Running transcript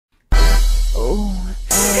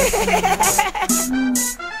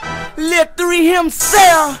Lil 3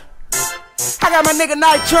 himself. I got my nigga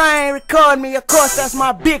Night Train recording me. Of course, that's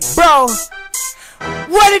my big bro.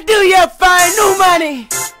 What it do, you find new money?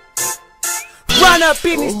 Run up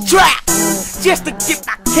in this trap just to get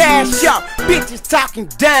my cash up. Bitches talking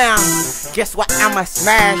down. Guess what? I'ma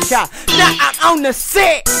smash up. Now I'm on the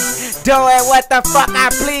set, doing what the fuck I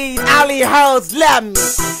please. All these hoes love me.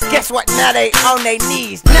 Guess what? Now they on their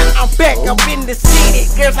knees. Now I'm back up in the city.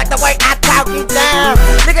 Girls like the way I talk it down.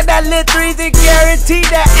 Look at that Lil 3, and guarantee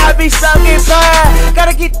that I'll be sucking fine.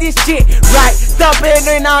 Gotta get this shit right. Thumping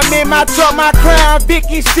and I'm in my truck, my crown.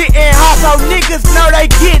 Vicky sitting hard so niggas know they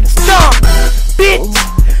getting stumped. Bitch,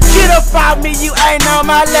 get up on me, you ain't on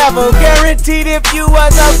my level. Guaranteed if you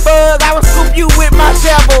was a bug, I would scoop you with my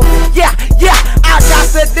shovel. Yeah, I got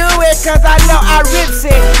to do it cause I know I rips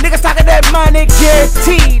it. Niggas talking that money,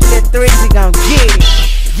 guaranteed. Lil 3, we gon' get it.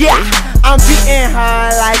 Yeah, I'm beating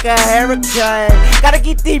hard like a hurricane. Gotta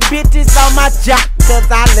get these bitches on my jock cause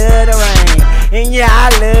I love the rain. And yeah, I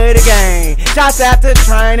love the game. Shouts out to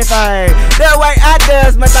Training Fame. The way I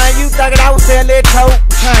does my thing, you thinking I was selling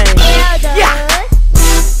cocaine. Yeah,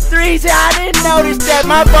 3, I didn't notice that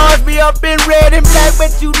my bars be up in red and black,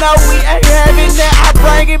 but you know we ain't having that. I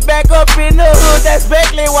bring it back up in the hood, that's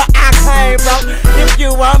basically where I came from. If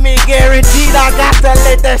you want me guaranteed, I got to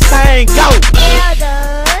let that thing go.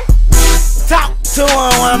 Talk to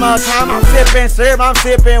him one more time. I'm sipping syrup, I'm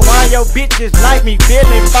sipping wine. Your bitches like me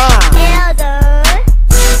feeling fine.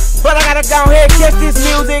 But I gotta go ahead and catch this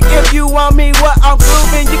music. If you want me what I'm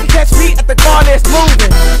grooving, you can catch me at the car that's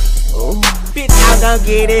moving. Bitch, I don't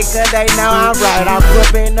get it cause they know I'm right. I'm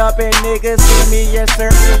flipping up and niggas see me, yes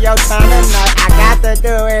sir, in your time tonight. I got to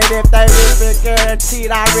do it if they rip it,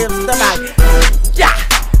 guaranteed I rip the mic. Yeah,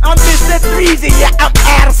 I'm Mr. 3, yeah, I'm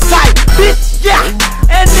out of sight. Bitch, yeah,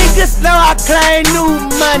 and niggas know I claim new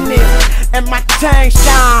money. And my chain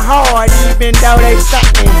shine hard even though they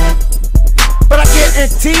satin'. But I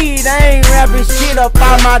guarantee they ain't rapping shit up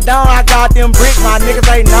on my dome. I got them bricks, my niggas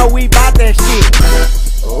ain't know we bout that shit.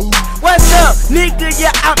 What's up, nigga?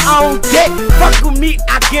 Yeah, I'm on deck. Fuck with me,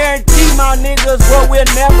 I guarantee my niggas will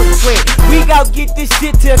never sweat. We gon' get this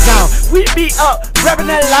shit till gone. We be up, rapping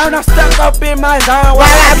that line, I'm stuck up in my zone. While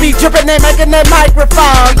I be dripping and making that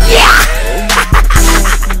microphone. Yeah!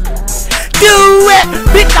 Do it!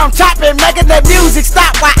 Bitch, I'm chopping, making the music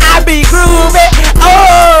stop while I be grooving.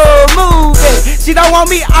 Oh, moving. She don't want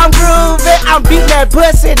me, I'm grooving. I'm beating that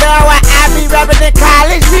pussy down while I be rapping the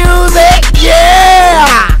college music.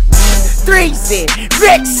 Yeah! 3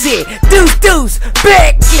 Rexy, Deuce,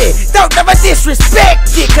 Becky. Don't never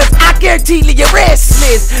disrespect it, cause I guarantee you're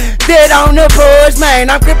restless. Dead on the boys, man.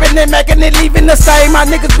 I'm gripping and making it, leaving the same. My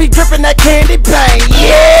niggas be dripping that candy paint.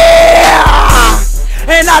 Yeah!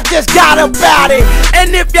 And I just got about it.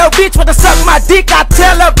 And if your bitch wanna suck my dick, I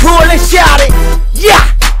tell her pull and shout it. Yeah!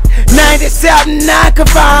 97.9 can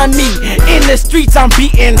find me in the streets. I'm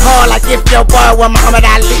beating hard like if your boy was Muhammad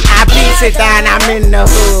Ali. I beat it down, I'm in the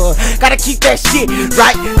hood. Gotta keep that shit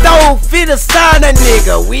right. Don't fit a sign a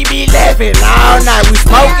nigga. We be laughing all night. We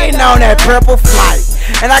smoking on that purple flight.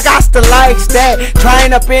 And I got to like that.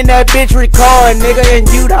 Trying up in that bitch record, nigga, and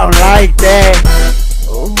you don't like that.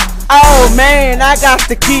 Oh man, I got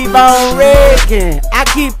to keep on wrecking. I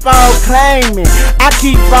keep on claiming. I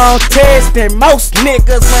keep on testing. Most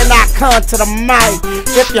niggas when I come to the mic.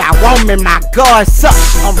 If y'all want me, my guard's up.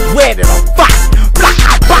 I'm ready to fight.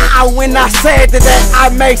 When I say that I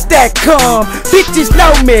makes that come. Bitches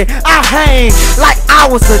know me, I hang like I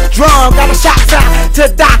was a drum. Got a shout out to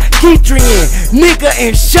Doc Keatrian, nigga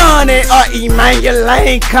and Shawnee or Emmanuel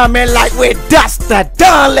Lane coming like with dust the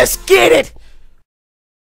done. Let's get it.